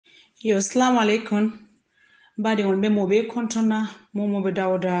Yo, assalamu alaikum. Badi on be mobe kontona momo be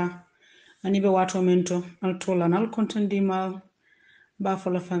dawda ani be wato mento al tola nal kontondi mal ba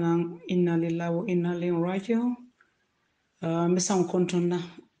fola fanan inna lillahi wa inna ilaihi raji'un. Me san kontona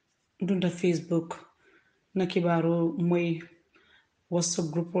dunda Facebook na kibaro moy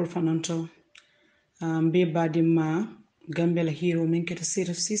WhatsApp group wol fananto be badi ma Gambia hero min keta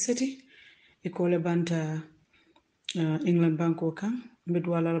sirf sisati ikole banta England banko kan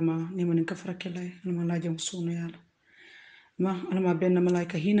bedwala ma ni manin ka frakela ma lajam sunu yalla ma alama ben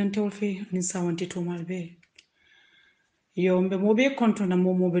malaika hinan tewfi nin sawanti to malbe yo mbe mobe konto na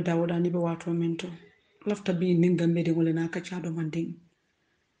momo be dawda ni be wato mento lafta bi nin gambe de wala na ka chado manding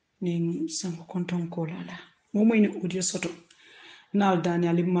nin sanko konton ko lala momo ni audio soto nal dani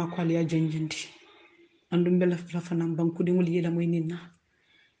alimma ko aliya jenjindi andum be lafana banku de wali yela moy ninna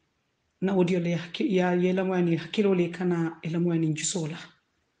na audio le ya yela moy hakilo le kana ela moy ni jusola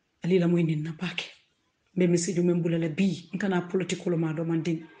ali la moy ninna bake be message men bulala bi nkana political ma do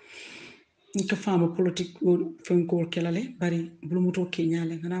manding nka fama politique fenko kelale bari bulumuto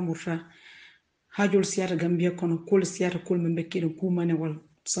kenyale ngana murfa hajol siyata Gambia kono kol siyata kol membe kedo kumane wal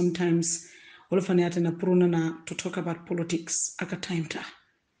sometimes wala faniyata na prona na to talk about politics aka time ta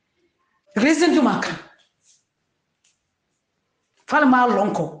reason to maka falma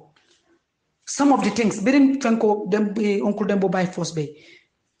lonko some of the things birim fenko dem oncle dembo by force be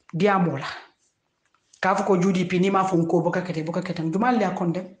diamola kafu ko UDP ni ma fonko boka kete jumal ya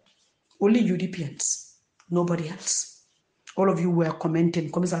condemn only UDPians, nobody else. All of you were commenting.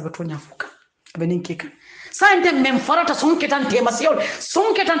 Komisa betonya fuka. Benin kika. Sante memfarata sonketan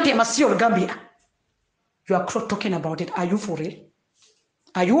temasiol Gambia. You are talking about it. Are you for real?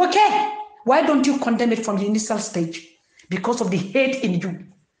 Are you okay? Why don't you condemn it from the initial stage? Because of the hate in you.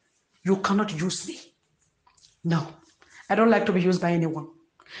 You cannot use me. No. I don't like to be used by anyone.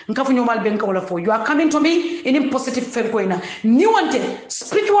 You are coming to me in a positive fenkoina. Niwante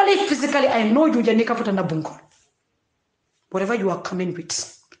spiritually, physically, I know you janika futana bunko. Whatever you are coming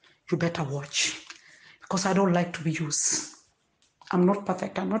with, you better watch. Because I don't like to be used. I'm not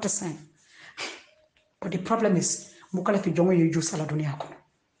perfect, I'm not a saint. But the problem is, mukala fi jongo you use ala dunia ko.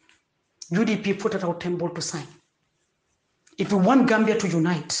 UDP put out temple to sign. If you want Gambia to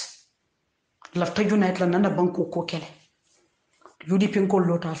unite, lafta unite la nanda banko kokele. UDP nko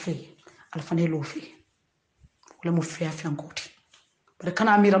lota fe alfane lo fe wala mo fe afi ankoti bare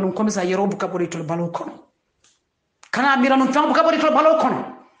kana amira non komisa yero buka bori to balo kono kana amira non fam buka bori to balo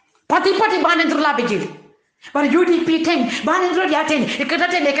kono pati banendur la bejil bare UDP ten banendur ya ten ekata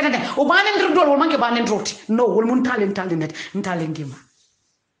o banendur dol wol manke banendroti no wol mun talen net ntalen dima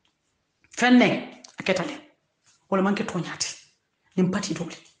fenne aketale wol manke tonyati nim pati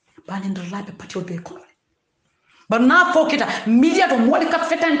dole banendur la be pati o be kono. But now fokita media to moli ka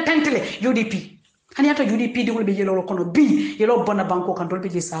fetan tentele UDP. Hani ata UDP di will be yellow kono B yellow bona banko kan dolbe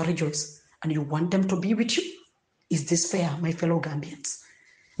jesa rejoice. And you want them to be with you? Is this fair, my fellow Gambians?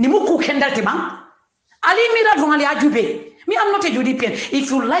 Nimuku kendal timang. Ali mira dongali ajube. Me, I'm not a UDPian. If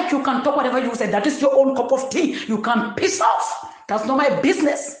you like, you can talk whatever you say. That is your own cup of tea. You can piss off. That's not my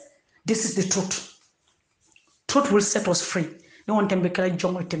business. This is the truth. Truth will set us free. No one can be called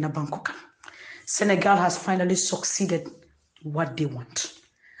jungle tena bankoka. Senegal has finally succeeded what they want.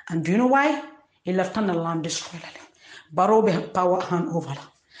 And do you know why? He left on the land destroyed. Barrow be power hand over.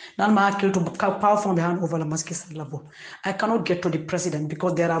 I cannot get to the president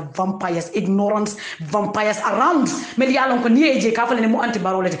because there are vampires, ignorance vampires around.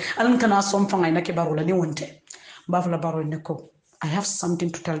 I have something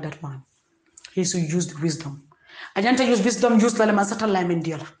to tell that man. He should use wisdom. I don't use wisdom, use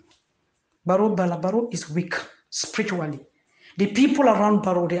Barrow is weak spiritually. The people around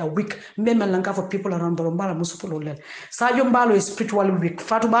Barrow, they are weak. Memelanga for people around Barrow, Mbala Musufulole. Sajo Mbalo is spiritually weak.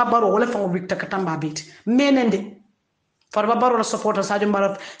 Fatuma Barrow, ole from weak takatamba bit. Menende. For Barrow supporter, Sajo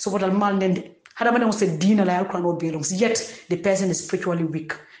Mbalo supporter Malnende. Hadamane was a dinner like no belongs. Yet the person is spiritually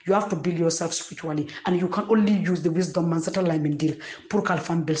weak. You have to build yourself spiritually, and you can only use the wisdom and settle line deal. Pour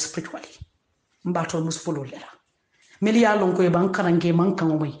calfan build spiritually. Mbato Musufulole. Melia lonko bankarange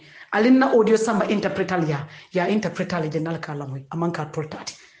mankangoy. Alina audio samba interpretal ya interpretal general kalamwe amanka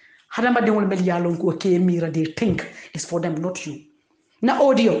toltati hadamba de wol mel yalon ko ke mira they think is for them, not you. Na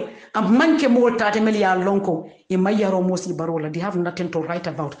audio am manke mo tati mel yalon ko e mayaro mosi barola, they have nothing to write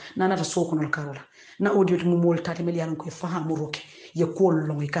about nana so kono karola na audio to mo tati mel yalon ko fahamu roke ye ko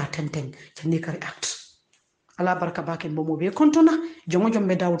long ka tenten to react ala barka baken bomo be kontona jongo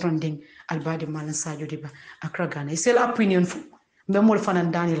jombe dawranding albadi malan sadio diba akra gana sel opinion fu memol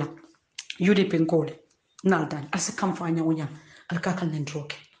fanan danila UDP ngole nal dan asa kamfanya wonya alkakal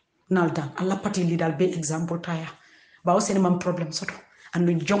nendroke naldan alla pati lidal be example taya ba o man problem soto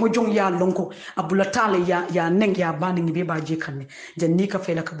andu jongo ya lonko abula tale ya neng ya bani be ba je kanne janni ka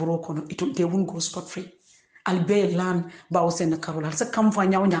fela ka buro kono itu they won't go spot free albe lan ba o sen karola sa kam fa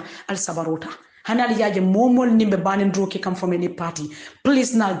nyawnya al sabarota hanal yaje momol nimbe banin droke kam from any party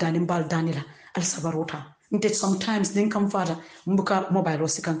please nal dani mbal danila al sabarota nte sometimes din kam fata mbuka mobile o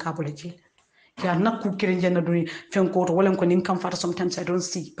sikan kabule je ya nakku kirenjena doni fenkoto wala ko nin kam fata sometimes I don't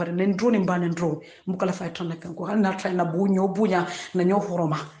see but nen drone banen drone mbuka la fay ton la fenko hal na try na bunya na nyo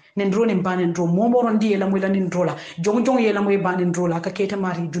horoma nen drone banen drone momoron di la moy la nin drola jong yela moy banen drola ka kete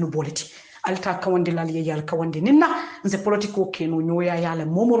mari junu boleti alta kawande lal yal kawande ninna nze politiko keno nyoya yala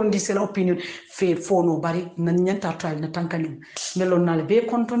momorondi c'est l'opinion fe fono bari nan nyanta trial na tankani melon nal be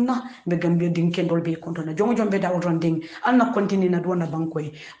kontonna be gambe din kendol be kontonna jongo be dawol ronding alna continue na dona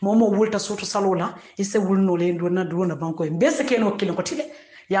bankoy momo wulta soto salola ise wulno le dona bankoy be se keno kilo ko tile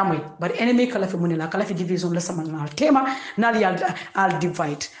yamoy bari enemy kala fi munila kala fi division la sama nal tema nal yal al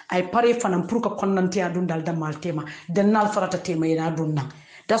divide ay pare fanam pour ko konnante adundal damal tema den nal farata tema ina dunna.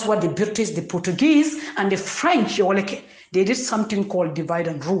 That's what the British, the Portuguese, and the French, they did something called divide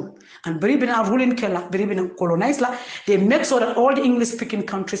and rule. And Beribina ruling Beribina colonized, they make sure that all the English-speaking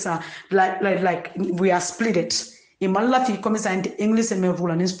countries are like we are split it. In Malafi, come and English and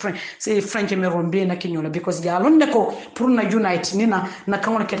rule and French, say French and Rombe na Kinyola, because Yaloneko, Purna Unite, Nina,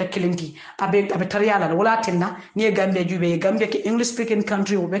 Nakona Keta Kilingi, Abetariala, Walatina, near Gambia, Jube, Gambia, English-speaking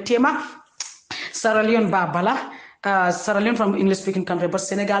country, Ubetema, Sierra Leone, Babala. Sierra Leone from English-speaking country, but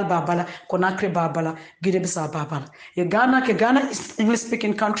Senegal babala, Conakry babala, Guinea-Bissau babala. Ye Ghana is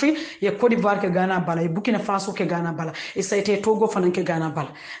English-speaking country. Ye Cote d'Ivoire ke Ghana bala. Ye Burkina Faso ke Ghana bala. Ye Saite Togo fanan ke Ghana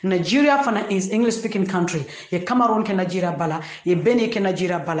bala. Nigeria fanan is English-speaking country. Ye Cameroon ke Nigeria bala. Ye Benin ke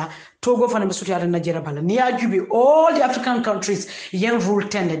Nigeria bala. Togo fanan besuti Nigeria bala. Niya jubi all the African countries yen rule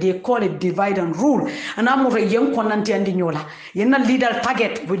tender. They call it divide and rule. And I'm over yen konanti andi nyola. Yen leader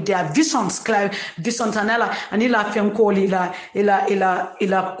target with their visions, visions anila fenko ila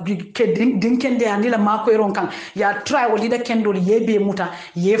dinkende anila mako eronkan ya try walida kendo yebe muta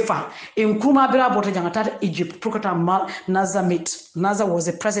yefa inkuma bira bota jangata Egypt tukata Naza was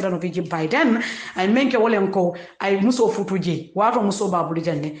the president of Egypt by then I menke wolenko ay muso futuje wato muso babuli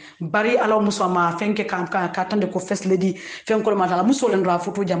janne bari ala muso ma fenke kam katande ko first lady fenko matala muso len ra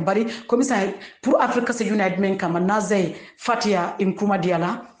futu jam bari commissaire pour Africa se United men kam Naza Fatia inkuma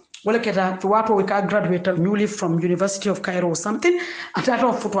diala wala keta wato we ka graduate newly from University of Cairo or something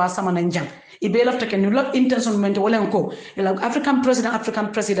atata futu asama na njang ibe lafta ken lok intentionment wala ko ila African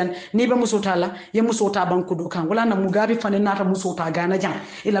president ni be musotala ye musota banku do kan wala na Mugabe fane nata musota Ghana jang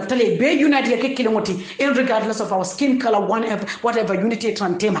ila tale be united ke kilomoti regardless of our skin color whatever unity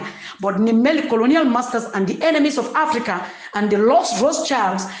trantema but ni mel colonial masters and the enemies of Africa and the lost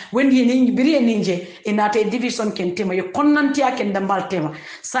Rothschilds when ye biri ninje inata division kentema ye konnanti aken dambal tema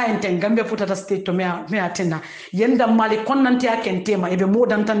sainte Gambia futata state to me atena yenda mali konnanti aken tema ebe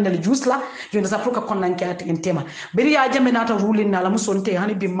modan tandel jusla yonda safuka konnanti aken tema biri ya jambe nata ruling na la musonte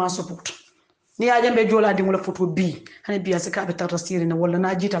hani bi masoput ni ya jambe jola di ngula futu bi hani bi asika be tarasiri na wala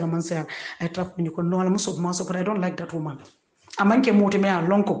na jita la mansa I trap ni ko no la masoput I don't like that woman amanke mote me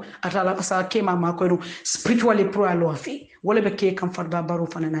lonko atala asa kema makoru spiritually pro alofi wala be ke kam farba baro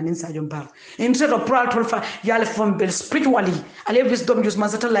fanana nin sajon bar instead of pro tolfa yale from bel spiritually ale wisdom just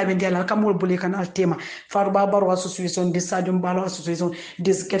mazata la be ndela kamul bule kan altema farba baro association de sajon balo association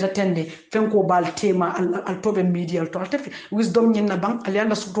des ketatende fenko bal tema al tobe media to altefi wisdom nyen na bang ali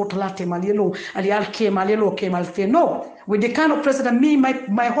anda suto tala tema lelo ali al kema lelo kemal fe no with the kind of president me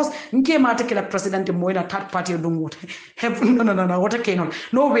my host nke ma take la president mo na third party do what no what kenon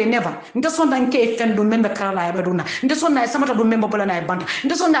no way never ndaso ndanke fendo membe kala ya baduna ndaso na samata do membe bola na banta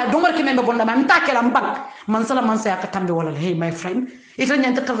ndaso na do ngor ke membe bola man takela mbang mansala mansa yakatambe wala hey my friend ita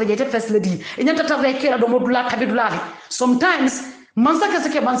nyanta tarjete first lady nyanta tarjete do modula kabidula sometimes mansa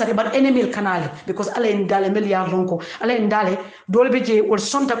kasake mansa but enemy kanale because ala indale milliard lonko ala indale dolbe je wol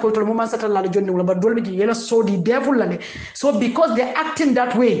sonta ko to mo mansa tala jonni wala but dolbe je yela so the devil lale so because they're acting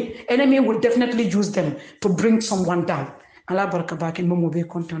that way enemy will definitely use them to bring someone down ala baraka bakin mo be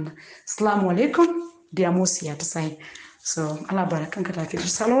content assalamu alaikum dia mosi atasai so ala baraka kata fi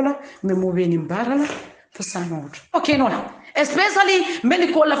salola me mo be ni barala for samot okay no especially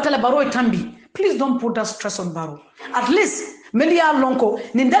medical after la baro tambi please don't put that stress on baro at least melia lonko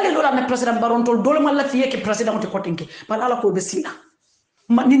ni ndale lola na president baron tol dole malla fiye ke president ko kotinke bal ala ko be sila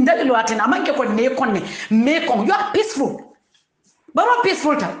ni ndale lo atena manke ko ne konne me kon you are peaceful baro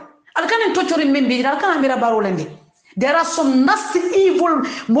peaceful ta alkan torture men bi alkan amira baro lende there are some nasty evil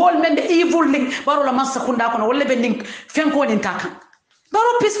mol men the evil link baro la massa kunda kono wolle be link fenko ni taka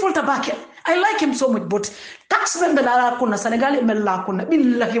Baro peaceful tabake. I like him so much, but tax men belara kuna Senegal mella kuna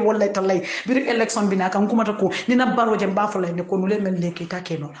billahi wallahi tallahi bir election binaka nkumata ko nina baro jamba fola ne ko nule men leke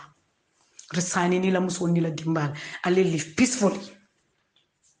take nola resign ni la muso ni la dimbal alle live peacefully.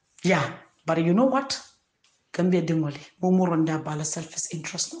 Yeah, but you know what? Gambia dingole momoronda bala selfish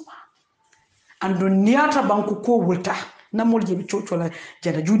interest no. And niata banku ko wulta na molje bi chochola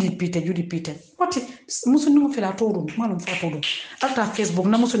jada Judy Peter what musu ni fela torum malum fa torum alta Facebook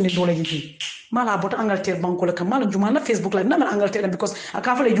na musu ni dole ji mala bot Angleterre banku la kamala juma na Facebook la na Angleterre because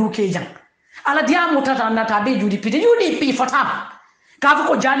akafa le UK jang ala dia mutata nata be Judy P fatam kafa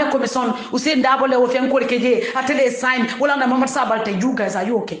ko jane commission Usain Dabole o fen ko keje atele sign wala na Mamad Sabalte. You guys, are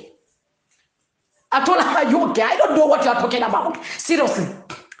you okay? I told her, are you okay? I don't know what you are talking about. Seriously.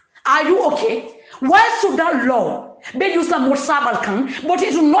 Are you okay? Why should that law be used on Morsabal Khan, but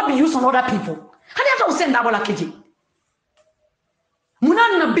it will not be used on other people? How do you send Dabola Kiji?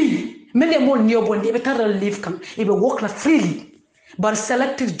 Munan Nabi, many more nearborn, they better live Khan, he will walk freely, but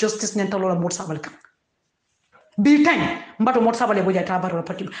selective justice Nentalola Morsabal Khan. Be time, but Morsabale Boyata or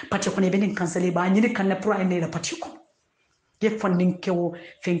Patikon even cancel and you can apply a Patiko. Get funding Kewo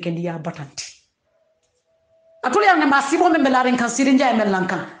Finkendia Batanti. I told you, I'm a Simo Membelarin considering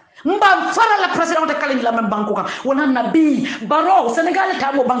Melanka. Mba fara la president de Kalin la banko ka wala nabi baro Senegal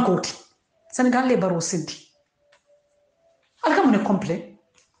ta mo banko Senegal le baro sinti alka mo ne complain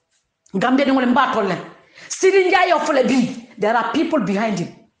Gambia de mo le mba tolle Sirinja yo fole bi there are people behind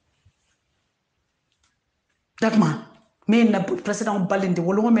him that man men na president balinde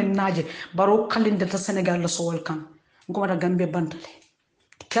wala men naje baro Kalin de Senegal la so welcome ngoma da Gambia bantale.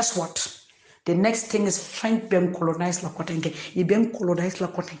 Guess what? The next thing is French being colonized la Kotenke. He being colonized la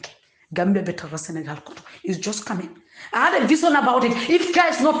Kotenke. Gambia better Senegal koto. It's just coming. I had a vision about it. If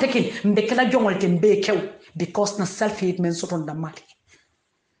care is not taken, mbekela jongol tembe because na self-hate men sort on the mali.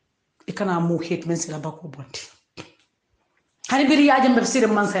 Ikana mo hate men sila bako bonti. Hani biri yaje mbesire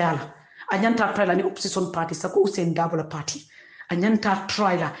mansayala. Anyanta trial ani opposition party sako Usain Dabole party. Anyanta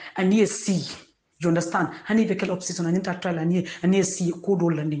trial ani see. You understand? Hani bekela opposition anyanta trial ani see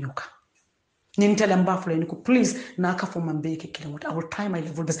kodo landi nyoka. Nintele mbafule niko please na aka for mambeke kila what I will try my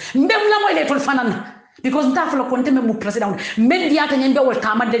level best mbemla mo ile tulfanana because ntafula konte me mu president mendi ata nyembe wal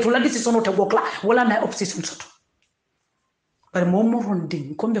tamande to la decision o te gokla wala na opposition soto bare momo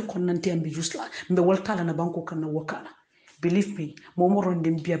ronding kombe konnante ambe jusla mbe waltala na banko kan na wakala believe me momo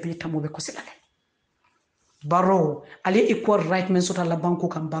ronding biya be tamobe ko silale baro ali equal right men soto la banko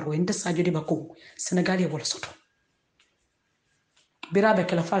kan baro ende sadio de bako Senegal e wala soto birabe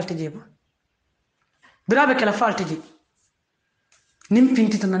kala falte jeba birabe kala faltiji nim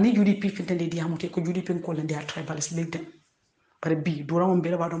pintita nani UDP fintende di amote ko UDP ko lende a tribalist big dem bare bi dora mo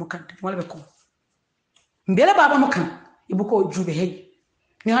mbele baado mo kante wala be ko mbele baba mo kan ibuko jube hey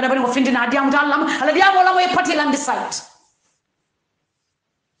ni hada bari mo fintina di amote Allah ala di amola mo e party land site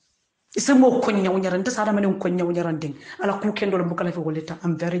isa mo ko nyaw nyarande sada manen ko nyaw nyarande ala ku kendo lo bukala fe woleta.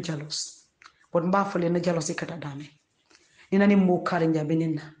 I'm very jealous but mba fole na jealousy kata dame ni nani mo kare njabe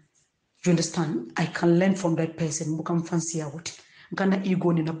nina. You understand? I can learn from that person. Mukam fancy out. Gana ego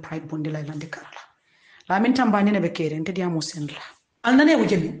ni na pride bondi la ilande karala. La mentamba ni na bekere nte dia musendla. Andane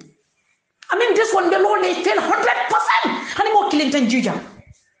ujemi. I mean this one below they tell 100%. Hani mo killing tanjija.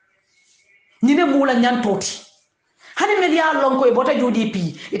 Nine mula nyantoti. Hani media lonko e bota UDP.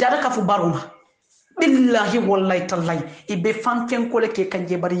 Itara kafu baruma. Billahi wallahi tallahi. Ibe fanfen kole ke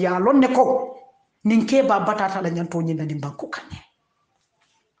kanje bari ya lonne ko. Ninke ba batata la nyanto nyina ni banko kanye.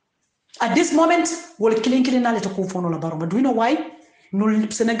 At this moment, we're killing na leto kufono la baroma. Do you know why? No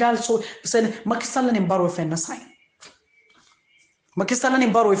Senegal so Macky Sall ni baro fenna sign. Macky Sall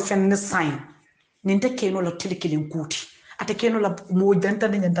ni baro fenna sign. Ninte keno la tili killing kuti. Ate keno la mo denta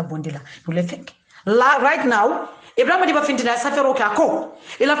ni nyanta bondila. No le fenke. Right now, Ibrahim Diba fintila safero ka ko.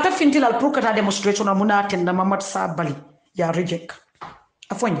 Ila ta fintila al prokata demonstration na muna tenda Mamad Sabali ya reject.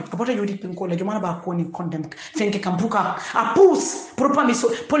 Afonye apota yodi pinko la jomana ba ko ni condemn fenke kampuka a pus pour permis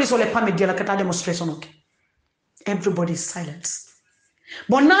police ole permis de la kata demonstration ok everybody is silent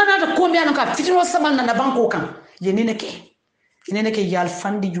bonana to ko mi anaka fitino samal na banko kan yenene ke yal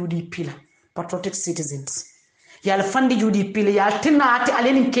fandi UDP la patriotic citizens yal fandi UDP la yal tinati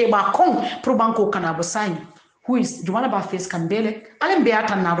aleni ke ba kon pour banko kan abo sign who is jomana ba face kambele alen be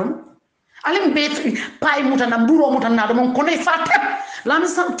atanadom alen be pai mutana mburo mutana dom kono ifate.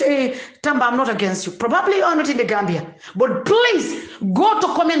 Tamba, I'm not against you. Probably you are not in the Gambia. But please go to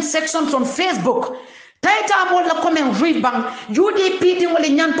comment sections on Facebook. Taita mo la comment read bang. UDP di wale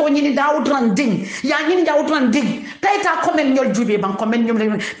nyanto nyini da outranding. Ya nyini da outranding. Taita comment nyol jube bang comment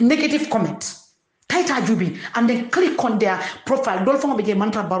nyom negative comment. Tight Jubi, and then click on their profile. Don't forget to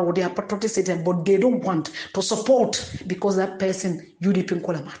mantra baro, they are patriotic citizen, but they don't want to support because that person UDP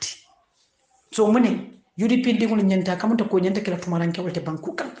Nkolamati. So many UDP dingo nyenta kama to ko nyenta kila tumaranke wote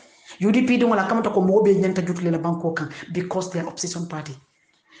bankukan. UDP dingo la kama to ko mobe nyenta jutule la bankukan because they are opposition party.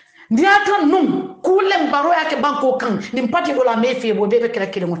 Ndiata num kulem baro yake bankukan nimpati dola mefi bo bebe kila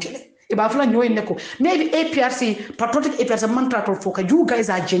kile motele. Iba fula nyoy neko maybe APRC patriotic APRC mantra to foka you guys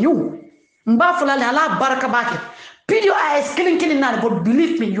are genuine. Mba fula le ala baraka bake. PDI is killing none, but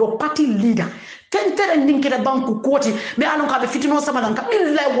believe me, your party leader. Tentere ninkira banku koti me alon ka be fitino sama lanka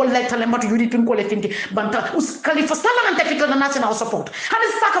billahi wallahi talamatu yudi pin ko le finti banta us khalifa salama ante fitna national support hani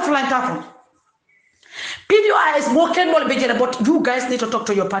saka fulan tafu PDI is more kendol be jere, but you guys need to talk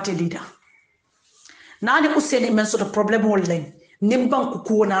to your party leader. Nani useni men sort of problem online nimbanku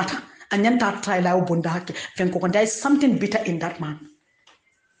kuonata anyanta try la ubunda hake fenko there is something bitter in that man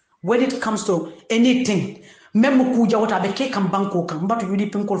when it comes to anything memu kuja wata be ke kan banko kan but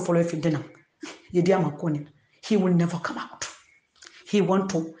yudi pin ko follow fitina. He will never come out. He want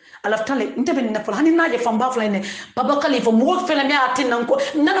to. Alaftale intervene na fulani naje famba fulani baba khalifa mo fela me atin ko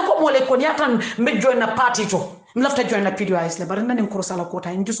nana ko mole ko yatan me join na party to mlafta join na PDI isle bar nani ko sala ko ta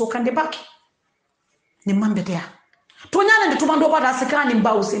njuso kande baki ni mambe dia to nyala ndi tumando bada sekani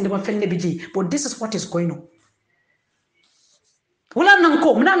mbausi ndi mafenne biji, but this is what is going on. Wala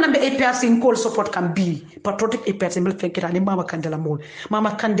nanko mna nambe APRC in support can be patriotic APRC mel fekira ni mama kandela mol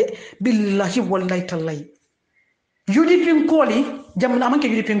mama kande billahi wallahi tallahi UDP nkoli jamna manke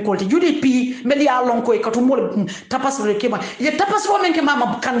UDP nkoli UDP meli ya lonko ikatu mol tapas rekema ye tapas wo menke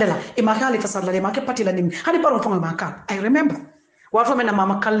mama kandela e makali fasalla le make patila nim hani baron fonga maka. I remember wato mena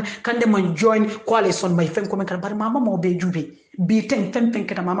mama kande mon join coalition may fen ko men kan bar mama mo be jubi bi ten fen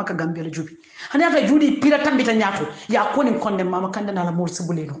keta mama ka gambia jubi hani ata judi pira tambita nyato ya koni konde mama kande na la mol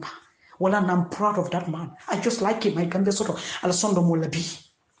sibule no ba wala I'm proud of that man. I just like him. I can be sort of alasondo mo la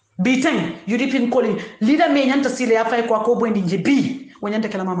bi ten UDP calling leader me nyanta sile ya fai kwa ko bwendi nje bi wanyanda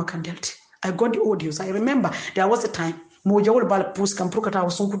kala mama kandelti. I got the audios. I remember there was a time mo jawol bal pus kam prokata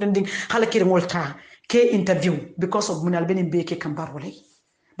wasun kudending hala kire molta ke interview because of munal benen beke kambar wala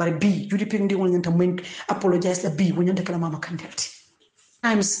bare bi UDP ndi wonyanta men apologize la bi wonyanda kala mama kandelti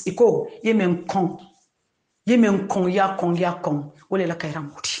times iko yemen kon ya kon wala la kayra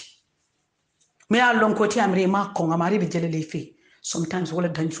muti me a lon ko ti amri ma kon amari bi jele le fi sometimes wala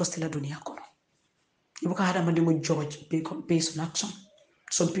dangerous la dunia ko ibuka hada mandi mo George based on action.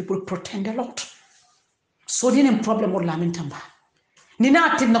 Some people pretend a lot, so dinin problem or lamentamba nina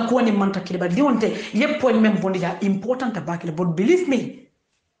atina kuwa ni manta kile ba dionte ye point membondi ya important abakile, but believe me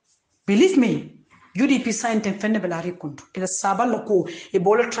UDP signed and fende belari kuntu ila sabalo ko e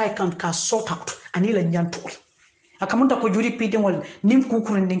bolo try count ka sort out anila nyantul akamunta ko UDP dingol nim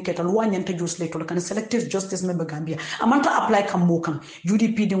kukuru ndinketa luwa nyanta just leto kan selective justice member Gambia amanta apply kam mokam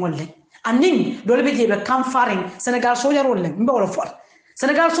UDP dingol le anin dole be jebe kam faring Senegal soldier role mbe wala for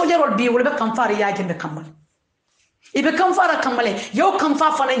Senegal soldier role bi wala be kam fari ya jende kamal ibe kam fara kamale yo kam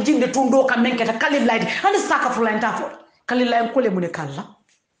fa fana jinde tundo kam menketa kalil laydi hani saka fulanta for kalil lay ko le mune kala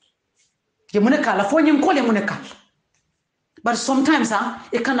ye mune kala fo nyim ko le mune kala but sometimes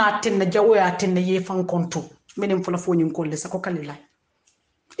e kana tinna jawo ya tinna ye fan konto menem fula fo nyim ko le sako kalil lay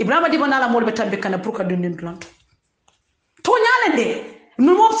Ibrahima di banala mo be tambe kana pour ka dundin planto to nyalende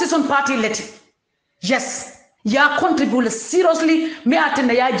no opposition party let yes ya contribute seriously me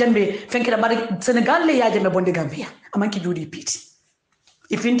atenda ya jambe fenkira bari Senegal le ya jambe bonde Gambia amanki judi piti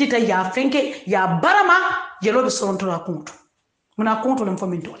ifintita ya fenke ya barama yelo be soronto la konto muna konto le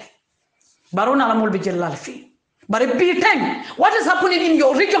mfamintole barona la molbe jellal fi bari B10 what is happening in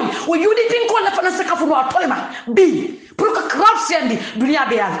your region where you didn't call the fanasa kafu wa tolma B pour que crowd sendi dunia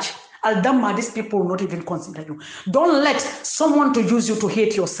be alji aldama these people will not even consider you. Don't let someone to use you to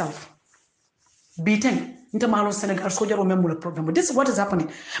hate yourself. B10 Ntamalo Senegal soldier remember the program. This is what is happening.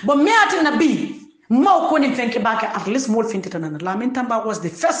 But me atina B Mau koni fenke back at least more fintitanana. Lamentamba was the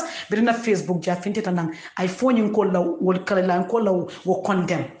first birina Facebook ja fintitanang. I phone you call la will kala call la will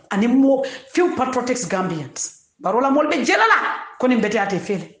condemn. And more few patriotic Gambians. Barola molbe jelala koni mbete ate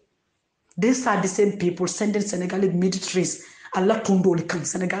fele. These are the same people sending Senegalese militaries Allah tundo le kan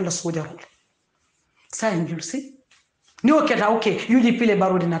Senegal la soldier role. Saying you see. Ni oketa okay UDP le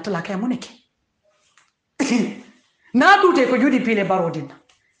barodina tala kay moneke. Na dute ko UDP le barodina.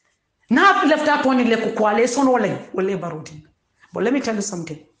 Na left that one le ko coalition wole barodina. But let me tell you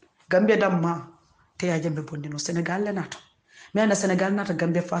something. Gambia damma te ya jembe bondino Senegal le nato. Me na Senegal nata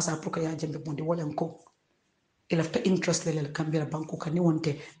Gambia fasa pour que ya jembe bondi wole nko. Il have to interest le Gambia banku kan ni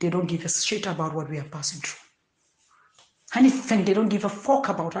wonte they don't give a shit about what we are passing through. Honey, they don't give a fuck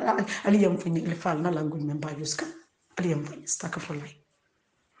about Aliyam for the file, no language member use can. Aliyam for stack of life.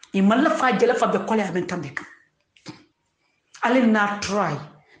 Imala fa jela fa be kole abentameka. Ali na try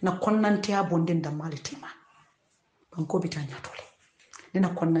na konnanti abondin da malitima. Banko bitanya tole. Nina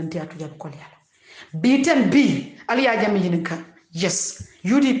konnanti atuja kole ala. Beaten B ali ajami yininka. Yes,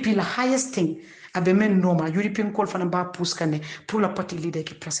 UDP la highest thing abe men normal UDP call for namba puskane pour la party leader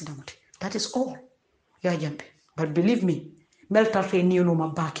ki president. That is all. Ya jambe. But believe me, melta fe niyo no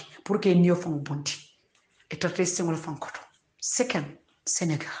mabaki pour que niyo fang bondi. Eta tracing wala fang koto. Second,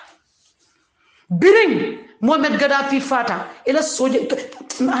 Senegal. Biring Mohamed Gaddafi fata ila soja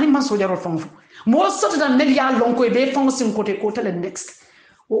ani man soja ro fang. Mo sota dan mel ya lonko e be fang sin kote kota le next.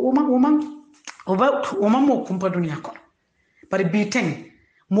 Oma mo kumpa dunia ko. But beating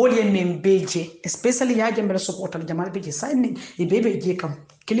Molly men beje, especially Yajamel support of Jamal Beje signing a baby Jacom,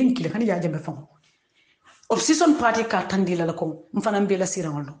 killing Kilhani Yajamefon. Of season party car Tandila Lacom, Mfanambela Sira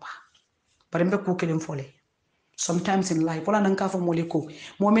Noba. But I'm cooking folly. Sometimes in life, all an uncle for Moliko,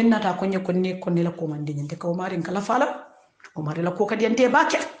 Momen not a conya conila commanding in the Comar in Calafala, or Marilla Coca diante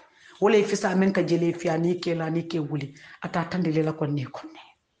bucket. Ole if it's a menka jelly fianike la nike woolly at a Tandila conne.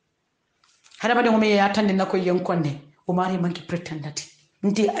 Hadabadi me attending Nako young conne, Omari monkey pretend that.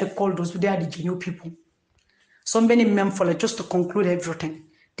 Until I call those they are the new people. So many men follow just to conclude everything.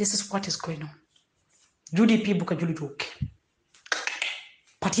 This is what is going on. UDP buka juli joke.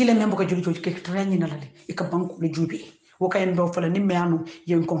 Patile membuka juli joke training na lale. Ika banku le jubi. Waka endo follow ni meanu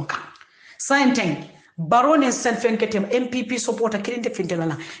yen konka. Sainteng Barone sen fenketem MPP supporter kilinte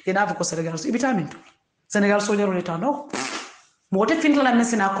fintelala. Yenava ko Senegal ibitaminto. Senegal soldier reta no. Mote fintela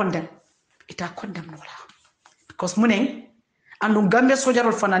mesina condemn. Ita condemn no la. Because muneng and Gambia soldier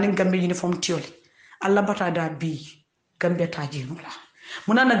or fananin Gambia uniform tioli. Allah bata da bi Gambia tajinola.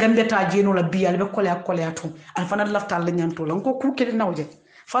 Munana Gambia tajinola bi albe kole atu. Alfana lafta lenyanto lanko kukele nauje.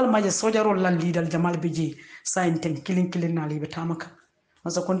 Fal maje soldier or land leader Jamal Biji sainten killing na libe tamaka.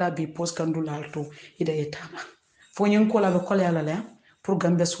 Mazakonda bi post kandula alto ida etama. Fonyen kola be kole ala le pour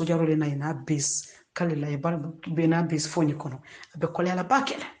Gambia soldier or na ina base kalila e bar be na base fonye kono. Be kole ala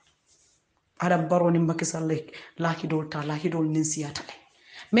bakele. Arab baro ni makisa lek lahidol ninsiyatale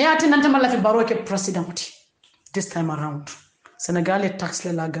me ati nantama la fi baro ke president this time around Senegal e tax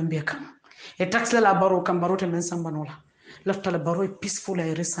la Gambia kam e tax la baro kam baro te men sambanola lafta la baro peaceful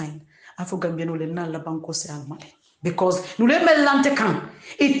e resign afu Gambia no le na la banko se almale because nous le melante kam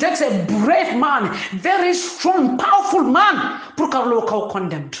it takes a brave man very strong powerful man pour karlo ka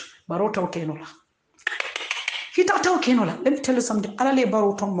condemned baro taw kenola he thought okay no let me tell you something alale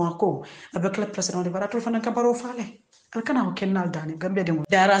baro tom mako avec le president de barato fana ka baro fale alkana o kenal dani Gambia de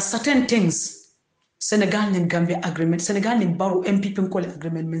there are certain things Senegal and Gambia agreement Senegal and baro MPP ko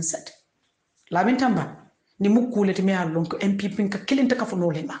agreement men set la bintamba ni mukule te me alon ko MPP ka kilinta ka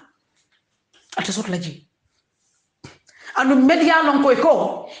fono lema ata sot laji anu media lon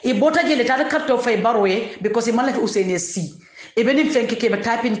ko e bota jele ta karto fay baro e because e malafi Ousseini si e benim fenke ke be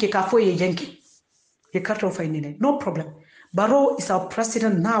typing ke ka foye jenki. No problem. Barrow is our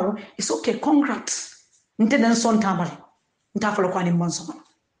president now. It's okay. Congrats. Nten son tamale. Ntafalo kwa ni monso.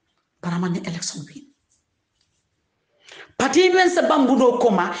 Paramani election win. Parti mense bambudo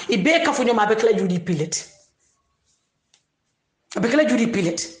koma. Ibe kafunyo mabekla UDP let. Abekla UDP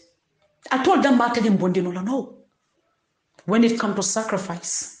let. I told them Martin in Bondino no. When it comes to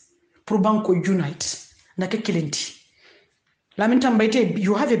sacrifice, Prubanko unite. Nake kilenti. Lamintambaite,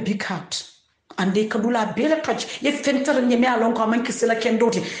 you have a big heart. And they kadula bela touch ye fenter nyeme alon ko man kisela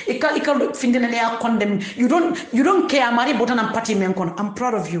kendoti ika findene ne condemn you don't care mari botan am party men kon I'm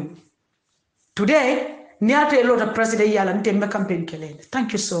proud of you today niato a lot of president yala nte me campaign kele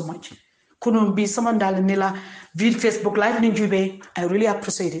thank you so much kuno be someone dal nila vid Facebook live ni jube I really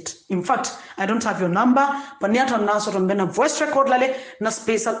appreciate it in fact I don't have your number but niato na sort of bena voice record lale na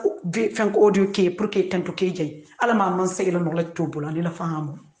special fenk audio ke pour ke tento ke jey ala ma man sey lo no la tubula ni la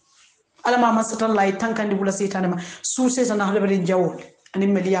fahamu ala mama satan lay tankandi bula setane ma source sana halbe jawol ani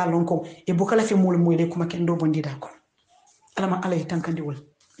melia lonko e bokala fi mul moyle kuma kendo bondi da ko ala ma ala tankandi wol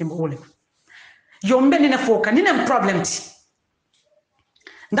e mo wole yombe ni na foka ni na problem ti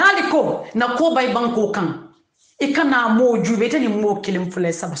ndali ko na ko bay banko kan e kana mo jube tani mo kilim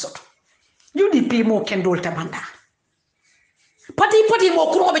fulay sabasoto UDP mo kendo tabanda pati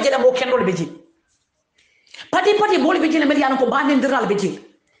mo kuro be jela mo kendo be ji pati mo be jela melia ko ba ndiral be ji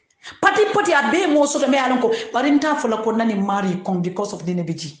Pati abe mo so me alonko barinta fola ko nani mari kon because of the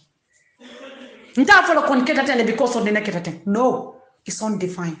nebiji. Nta fola kon ketatene because of the neketaten. No, it's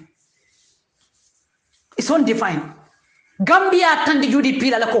undefined. It's undefined. Gambia tandi UDP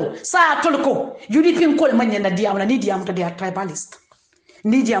la ko sa tolko UDP ko manya na dia na ni dia muta dia tribalist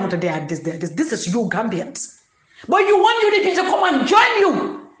ni dia muta dia this is you Gambians but you want UDP to come and join you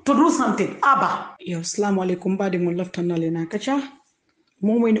to do something aba yo assalamu alaikum badi mo laftana lena kacha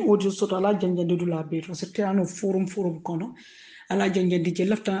momo ni audio soto ala janjande dula beto setano forum kono ala janjande je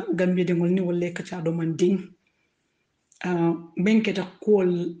lafta Gambia de ngol ni wolle kacha do man ding benketa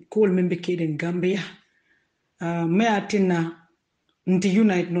kol membe keden Gambia me atina nti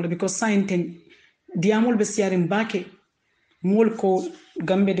unite no because science diamol be siarim bake mol ko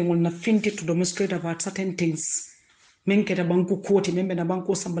Gambia de ngol na finti to demonstrate about certain things men keta banku koti membe na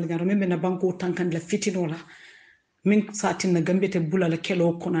banku sambal nyaro membe na banku tankan la fitinola min satin na Gambia te bula la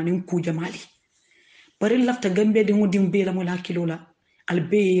kelo kona nin ku jamali bari lafta Gambia de ngodi mbe la mola kilola al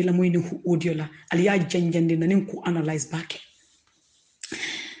be la moyni audio la al ya janjande na nin ku analyze bake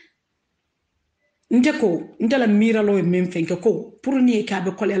ndeko ndala miralo e memfenke ko pour ni ka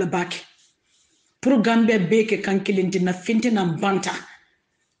be kolela bake pour Gambia beke kankilindi na finti na banta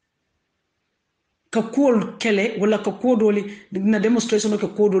ka kol kele wala ka kodoli na demonstration ka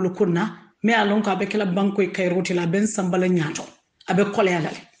kodolo kunna me alon ka be kala banko e kayroti la ben sambala nyato abe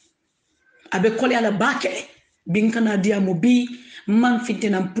kolela bake binkana dia mo bi man finti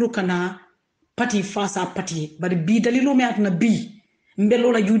na pour kana party face party bari bi dalilo me atna bi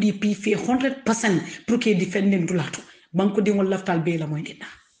mbelo la UDP fi 100% pour que defending dulato banko dingol laftal be la moy dina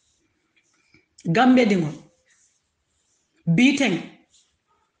Gambia dingol beating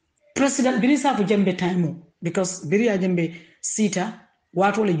president birisa fu jambe time because biriya jambe sita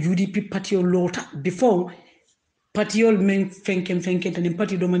wato la UDP party lota before party men fenken tan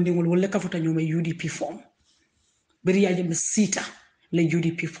party do mandingol wala ka futa nyoma UDP form biriya jambe sita la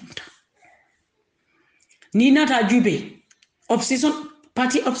UDP form ta ni nata jube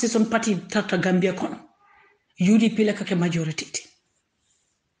opposition party tata Gambia kono UDP la kake majority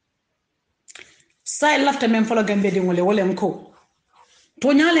sai lafta men folo Gambia de ngole wole mko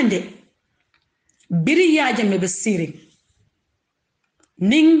to nyalende biri yaje mebe siri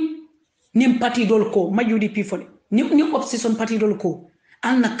ning party dol ko ma UDP fole ni opposition party dol ko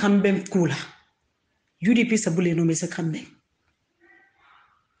alna kambe kula UDP sabule no mese kambe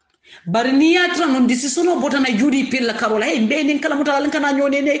bari niyatra non decision botana UDP la karola e mbeni kala mutala kana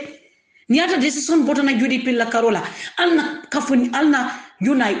nyonene niyata decision botana UDP la karola alna kafuni alna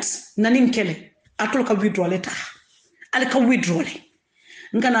unite nanin kele atol ka withdraw leta al ka withdraw le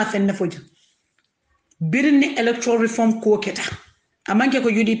ngana fenne fojo birini electoral reform ko keta amanke ko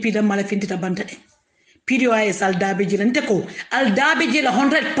UDP da mala fintita bantade PDOIS al dabe jila nte ko al dabe jila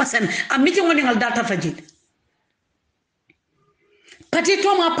 100% amiti ngoni al data fajil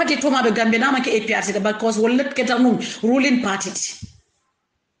Parti toma be Gambia na make APRC because wallet keta num ruling party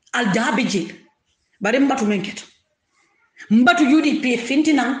al dabiji bare mbatu menketo mbatu UDP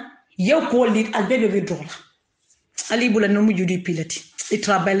fintina yow ko lit al bebe withdraw ali bula no mu UDP lati e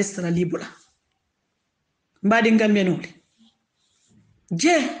trabalist na libula mbadi Gambia no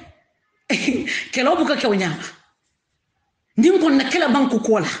je kelo buka ke wonyama ndim kon na kala banku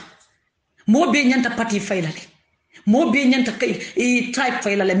kola mo be nyanta party failale mo be nyanta kay e type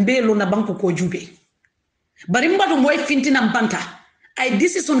fayla le mbelo na banku ko jube bari mbadu moy fintina mbanta ay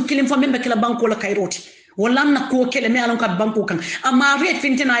decision kilim fa membe kala banku la kayroti wala na ko kele me alon ka banku kan ama re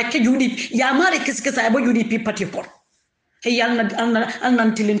fintina ay ke judi ya mare kiskisa ay bo UDP party ko hey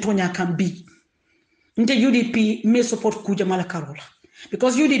alna tilin tonya kan bi nte UDP me support ku jamala karola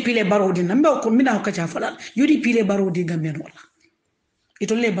because UDP le barodi na mbe ko mina ko ka fala UDP le barodi Gambia wala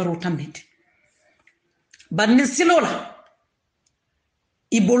ito le baro tamit bandi silola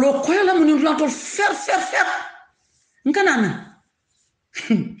ibolo koyala muni latol fer nkanana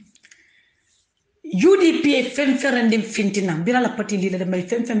UDP femferende fintina bira la parti lila de may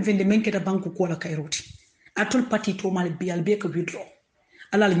femfende menketa banku ko la kayroti atol parti to mal bial be ko withdraw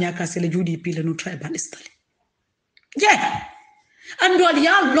ala la nyaka se le UDP le no tribalist ando al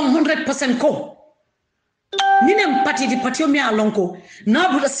ya long 100% ko ninem parti di parti o mi alonko na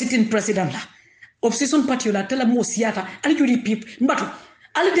bu sitting president la opposition party la tela mo siata ali UDP mbatu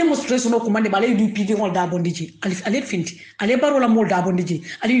ali demonstration ko mande bale UDP di ngol da bondiji ali finti ali baro la mol da bondiji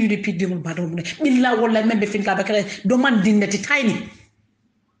ali UDP di ngol bado mo billa wala membe finta ba kala do man dinnati tiny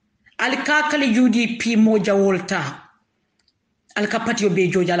ali ka kala UDP mo jawolta al ka party o be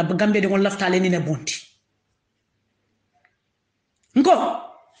joja la Gambia di ngol laftale ni ne bonti ngo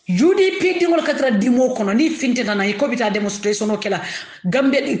UDP di ngol katra di mo kono ni finti na ko bita demonstration o kala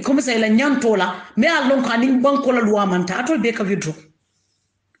Gambia di comme ça la nyantola me alon ka ni banko la loi manta atol be ka withdraw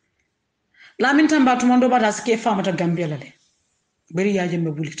la min tamba to mondo bata ske fama ta Gambia la le bari ya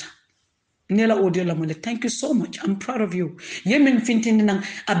jembe bulita nela audio la mole. Thank you so much. I'm proud of you. Yemen fintin nang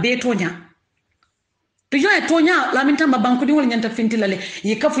abetonya. To yo etonya la minta mabanku di wol nyanta fintila le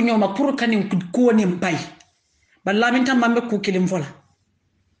ye kafu nyoma pour kanin ko ni mbay. Ba la minta mambe ku kilim vola.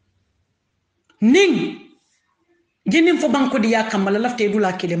 Ning Jenim fo banko di yakam la lafte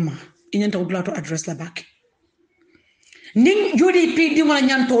dula kilima inyanta udula to address la back ning UDP di wala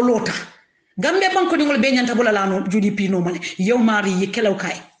nyanto lota gambe banko di wala be nyanta bula la no UDP no male yow mari yi kelaw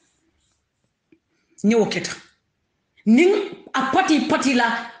kay ñew keta ning a pati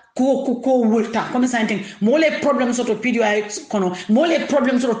la ko wulta comme ça enten mo les problèmes soto PDI ay kono mo les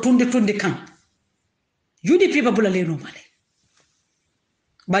problèmes soto tunde kan UDP ba bula le no male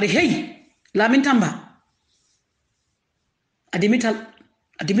bari hey la mintamba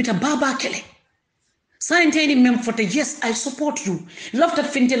adimita baba kele sainteni mem fote yes I support you lafta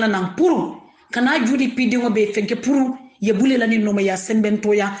fintela nan puru kana UDP dingo be fenke puru ye bule la no ma ya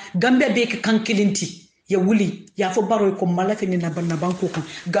sembento ya gambe be ke kankilinti ya wuli ya fo baro ko malafi ni na banko kan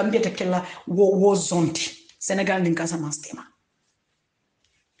gambe ta kella wo zonti Senegal ni kasa mastema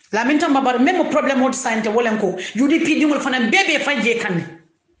la minta mabar même problème o sainte wolen ko UDP dingo fana bebe fanje kan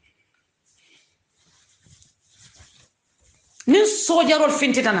nin sojarol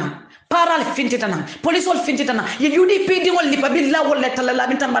fintitana paral fintitana polisol fintitana ye UDP dingol lipa billa wala talala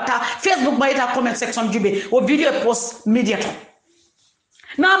mitambata Facebook bayita comment section jube o video post media to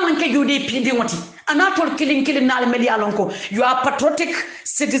na manke UDP dingoti anatol killing na media lonko you are patriotic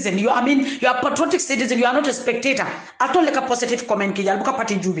citizen you are patriotic citizen you are not a spectator atol le ka positive comment ki yalbuka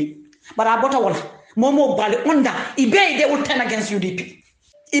party jube bara bota wala momo bale onda ibe they will turn against UDP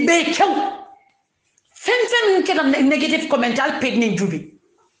ibe kew Fen keda negative comment al paid ni jubi.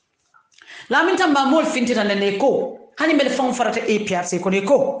 La minta mol fintita na neko. Hani mele fang farata APRC ko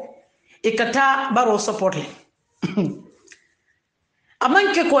neko. Ikata baro support le.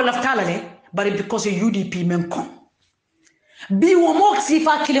 Amanke ko laftala le bari because UDP men kon. Bi wo mok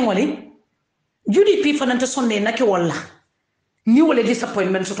sifa killing wali. UDP fananta sonne nake wala. Ni wala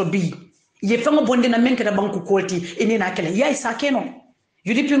disappointment soto bi. Ye fanga bonde na menke da banku kolti ini na kele. Ya isa keno.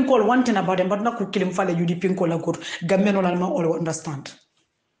 UDP call one thing about them, but not cook him for the UDP call a good Gameno and all understand.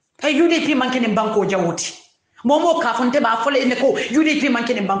 Hey, UDP mankin in Banco Jawoti. Momo Kafunteba follow in the co UDP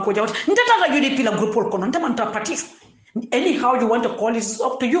mankin in Banco Jawot. Not UDP la group or conontamanta parties. Anyhow you want to call it is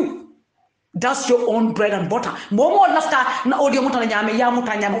up to you. That's your own bread and butter. Momo lafta na audio mutanyame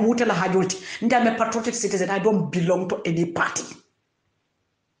yamutanyama mutela hajoti. Ndame patriotic citizen. I don't belong to any party.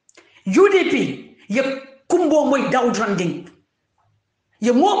 UDP ye kumbo moy dowdranding.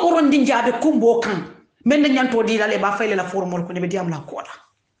 Ye mo moron din jabe kumbo kan men nyanto di la le ba fayle la formol ko ne be diam la kola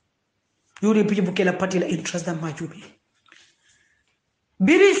yuri bi bu kela parti la interest da majubi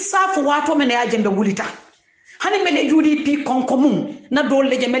biri safu wato men ya jembe wulita hani men UDP konkomun na do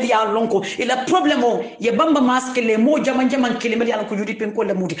le jemel ya lonko ila problemo ye bamba maske le mo jaman kele mel ya ko UDP ko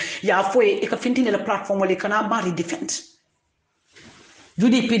le mudi ya foye e ka fintine la platform le kana bari defend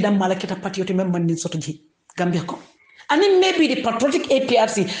UDP dam malakita parti yoto men man ni soto ji Gambia ko ani maybe the patriotic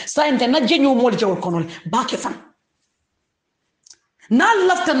APRC sign na jenyo mo jawol konol baake fan na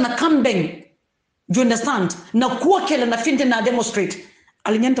lafta na kambeng you understand na kuwa kele na finte na demonstrate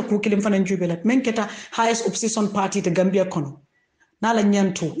alinyanta ku kele mfana njubelat menketa highest opposition party the Gambia kono na la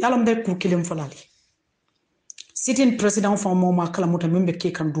nyanto yalo mbe ku kele mfalali sitting president for moma kala muta membe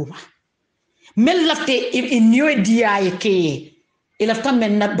ke kan duma mel lafte in new dia ke ilafta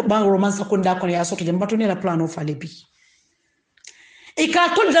men na ba romance ko nda kono ya soto je mbatu ne la plan of alibi e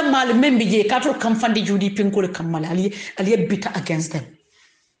ka tol da mal membe je ka tol kam fandi UDP ko le kamal ali bita against them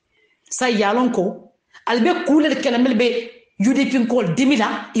say yalon ko albe kule kala melbe UDP ko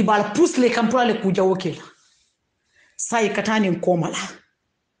dimila ibal pousse les campra ku jawo kela say katani ko mala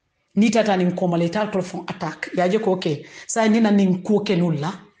ni tatani ko mala ta telefon attack ya je ko okay say ni na nin ko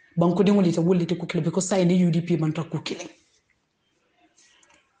kenulla banko de ngolita wolite ko kele because say ni UDP man ta ko kele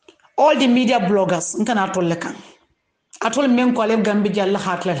all the media bloggers nkana tolle kan atol men ko le gambi jalla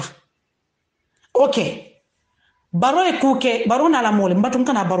hatlela okay baro e kuke baro na la mole mbatu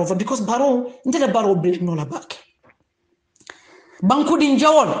nkana baro for because baro ndele baro be no la back banku din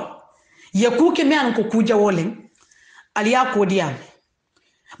jawol ye kuke me an ko ku jawolen aliya ko diam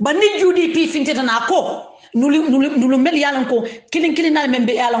bani UDP finteta na ko nulu mel yalan ko kilin na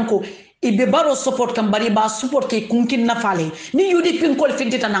membe yalan ko ibe baro support kan bari ba support ke kunkin na fale ni UDP ko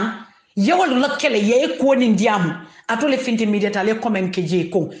finteta na yawol lakkele ye ko ni ndiamu atole finti media tale comment ke je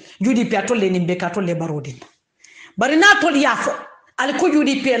ko UDP atole ni be ka atole barodin bari na tol yafo al ko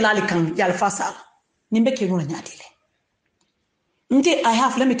UDP lali kan yal fasal ni be ke no nyaadile nti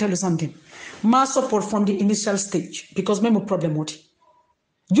let me tell you something my support from the initial stage because memo problem what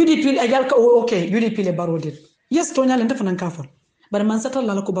UDP ajal okay UDP le baro did yes to nyale ndafa nan kafal bar man sata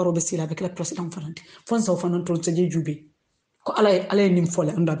la ko baro be sila avec le président fananti fon sa fanan to tsaje jubi ko ala nim fole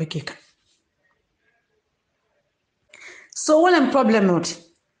anda be keka so wala problem not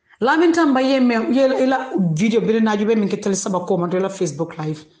Lamin tamba ye ila video bile na jube min ke tele saba ko man la Facebook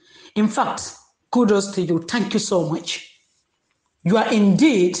live. In fact, kudos to you. Thank you so much. You are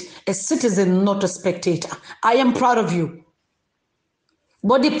indeed a citizen, not a spectator. I am proud of you.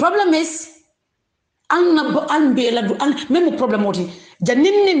 But the problem is,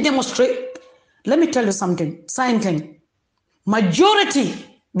 demonstrate. Let me tell you something. Something. Majority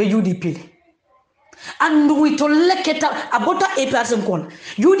be UDP. And we to leketa abota a person kon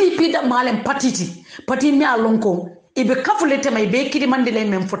UDP da malem patiti pati me alonko e be kafulete may be kidi mandele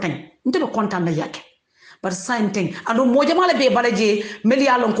mem foten nte content na yake but same thing and moja mala be balaje meli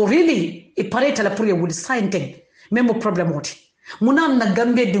alonko really e pareta la pour you with same thing même problem woti munam na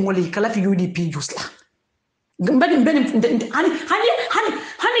gambe dingoli kala fi UDP jusla mbadi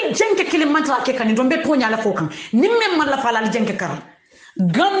hani jenke kilimanta ke kan ndombe tonya la fokan nimme man la fala jenke karal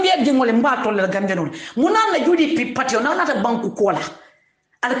Gambia dingole mbato la Gambia non munana UDP party on na banku kola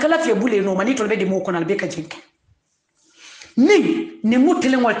al kala fi bule no manito be de mo konal be ka jinke ni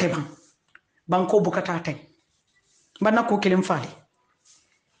mutile ngolte banko bukata tay banna ko kelim fali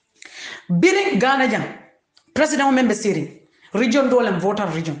birin Ghana jang president member siri region dolem voter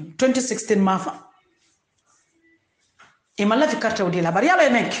region 2016 mafa e mala fi carte odi la bari yalo e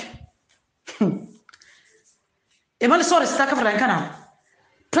mek e mala sore sta ka fran kana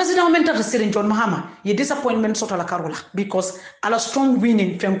President mental Sirin John Mahama, ye disappointment sort la Carola because a strong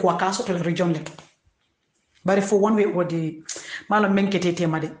winning fem kwa kaso to the region leto. But for one way or the malam menkete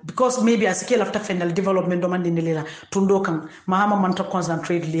made because maybe a scale after final development demand in the lila tundokan Mahama manta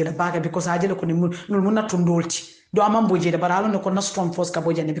concentrate lila baga because I did muna tundolti do amambo jeda but I don't know strong force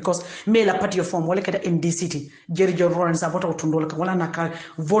kabojane because me la party form wale kada NDC Jerry John Lawrence abota tundolka wala naka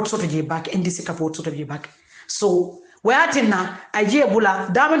vote sort of back NDC ka vote sort of back so where na aje bula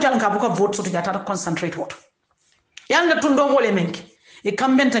daman jalan ka buka vote so to jata concentrate what yanga tundo wole menki e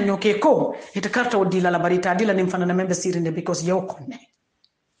kambenta nyoke ko ita karta odila la barita adila nimfana na member sirinde because yo konne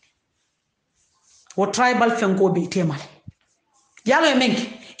what tribal fengo be temale yalo menki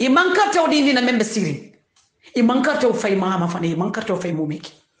e mankarta odini na member sirin e mankarta o fay Mahama fane e mankarta o fay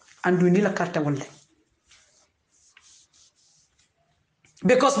momeki andu ni la karta wolle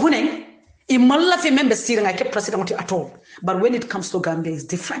because buneng Imalla fi member steering I kept president at all. But when it comes to Gambia, it's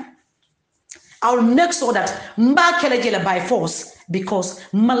different. I'll make sure that mba kelejela by force because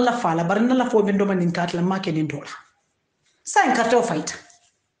malla fala barinala fo bendoma ninkatla make nindola. Sign cartel fight.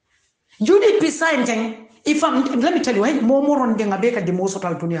 UDP sign if let me tell you, hey, more on beka the most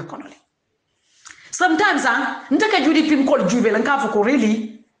total dunia konole. Sometimes ntaka UDP call Jubel and Kafoko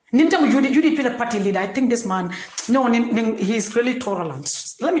really Nintam UDP the party leader. I think this man, no, he's really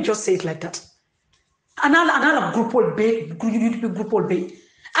tolerant. Let me just say it like that. Another group will be UDP group will be.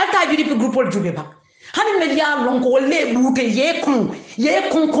 After UDP group will Jubeba. Hani media longo le buke ye kon ye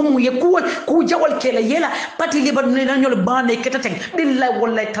ku jawal kele yela party leader na nyol bane ketateng billahi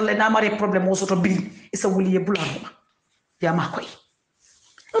wallahi taala na mare problem o soto bil isa wuli ye bulama ya makoy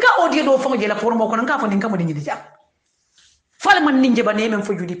nga odie do fongo jela formo ko nga fo ninga mo ni ja Falman ninja ba name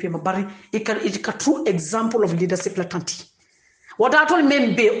for UDP mabari it's a true example of leadership latanti. What I told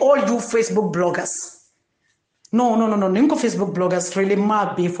men be all you Facebook bloggers. No. Ninko Facebook bloggers really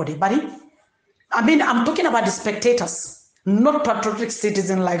might be for the body. I mean, I'm talking about the spectators, not patriotic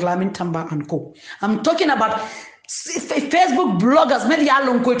citizens like Lamin Tamba and Co. I'm talking about Facebook bloggers.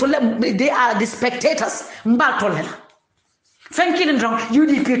 They are the spectators. Thank you,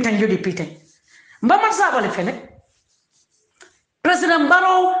 UDP 10. Mbama sabale fene. President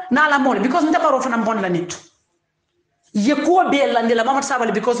Barrow na la mole because nda Barrow fana mbon la nitu ye ko be la ndela Mama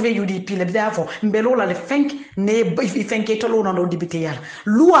Sabali because we UDP le therefore mbelo la le think ne think it alone on député yala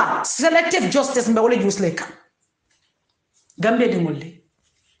loi selective justice mbole use leka Gambia de molle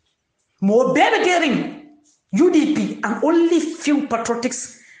mo bebe daring UDP and only few patriotic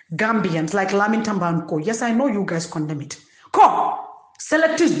Gambians like Lamin Tamba and Co. Yes, I know you guys condemn it. Ko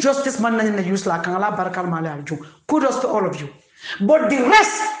selective justice man na use la kangala barakal male alju. Kudos to all of you. But the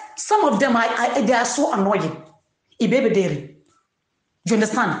rest, some of them, they are so annoying. Ibebe deri. You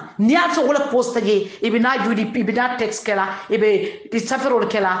understand? Niato wala posta ye, ibe na UDP, ibe na text kela, ibe disafero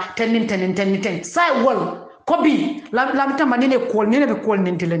kela, ten. Say well, kobi, lamta manene call, nene be call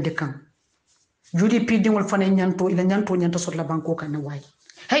nendilende kan. UDP dingol fane nyanto, ila nyanto sot la banko kana wai.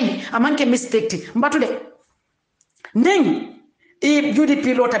 Hey, amanke mistake ti. Mbatude. Neng,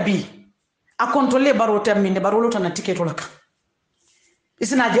 UDP lota bi. A controle barota mine, barolota na ticket olaka.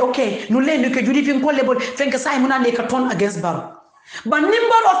 isinaje okay nulle nuke judi fin kolle bol fenke say muna ne ka ton against Barrow but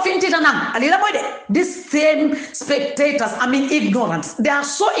number of finti tanan alila boy de this same spectators ignorant, they are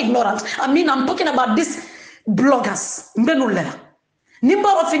so ignorant. I'm talking about these bloggers mbenulle number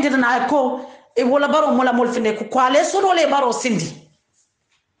of finti tanan ko e wala Barrow mola mol finde ko kwale so le Barrow sindi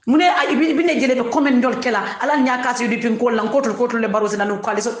mune ibine jele be comment dol kela ala nyaka si judi fin kollan kotol le Barrow sina no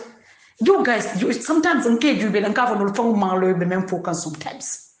kwale so you guys, sometimes in case you be in cover no phone malo be men focus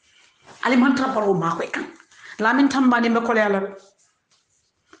sometimes. Alimanta Barrow ma kweka. Lamin tamba ni me kole ala.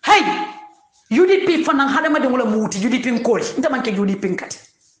 Hey, UDP fanang hada ma de wala muti UDP nkoli. Nta manke UDP nkati.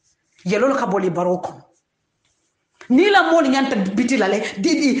 Yelo ka boli Barrow kon. Ni la moli nyanta biti lale,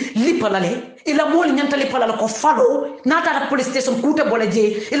 didi lipa lale. Ila moli nyanta lipa lale ko follow. Nata la police station kute bole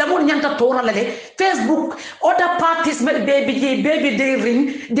je. Ila moli nyanta tora lale. Facebook, other parties baby they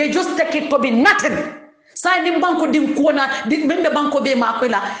ring. They just take it to be nothing. Sai ni banko dim kuona, membe banko be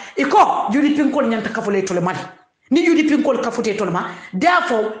makwela. Iko UDP nkoli nyanta kafule tole mali. Ni UDP nkoli kafute tole ma.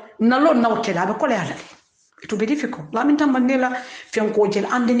 Therefore, nalo na wakela be kole ala. It will be difficult. Laminta Manila, Fianco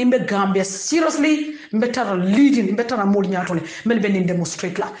Jel, and the Nimbe Gambia, seriously, better leading, better more nyatone, Melbourne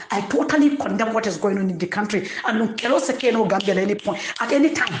demonstrate. I totally condemn what is going on in the country. And no Kelos Keno Gambia at any point, at any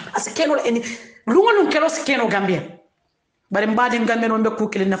time, as a Keno any Lungan Kelos Keno Gambia. But in Baden Gambia on the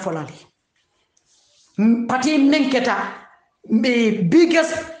cooking in the Folali. Party Menketa, the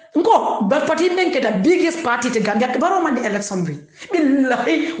biggest. Ngo, but party Menketa, biggest party to Gambia, Baroman the election win.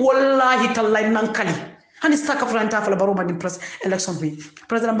 Billahi, wallahi, talai nankali. Hani staka fulanta fala Barrow man press election win.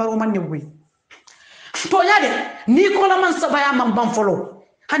 President Barrow man win. To yade ni ko la man sabaya man ban follow.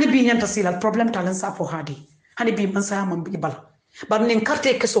 Hani bi nyanta silal problem talent sa for hadi. Hani bi man sa man bi bala. Bar nin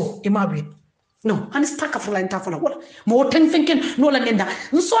carte keso imawi. No, hani staka fulanta fala wala. Mo ten thinking no la ngenda.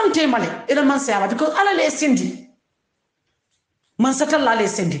 Nson te male ila man sa because ala le sindi. Man satalla le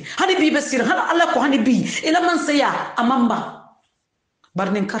sindi. Hani bi besir hala ala ko hani bi ila man sa ya amamba.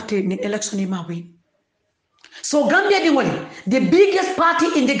 Bar nin carte ni election imawi. So Gambia the biggest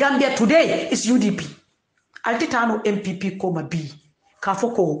party in the Gambia today is UDP. Altitano MPP koma B.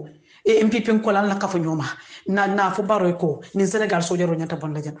 Kafoko MPP nkola na kafo nyoma. Na fo Barrow ko ni Senegal so jaro nyata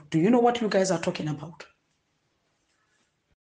bon legend. Do you know what you guys are talking about?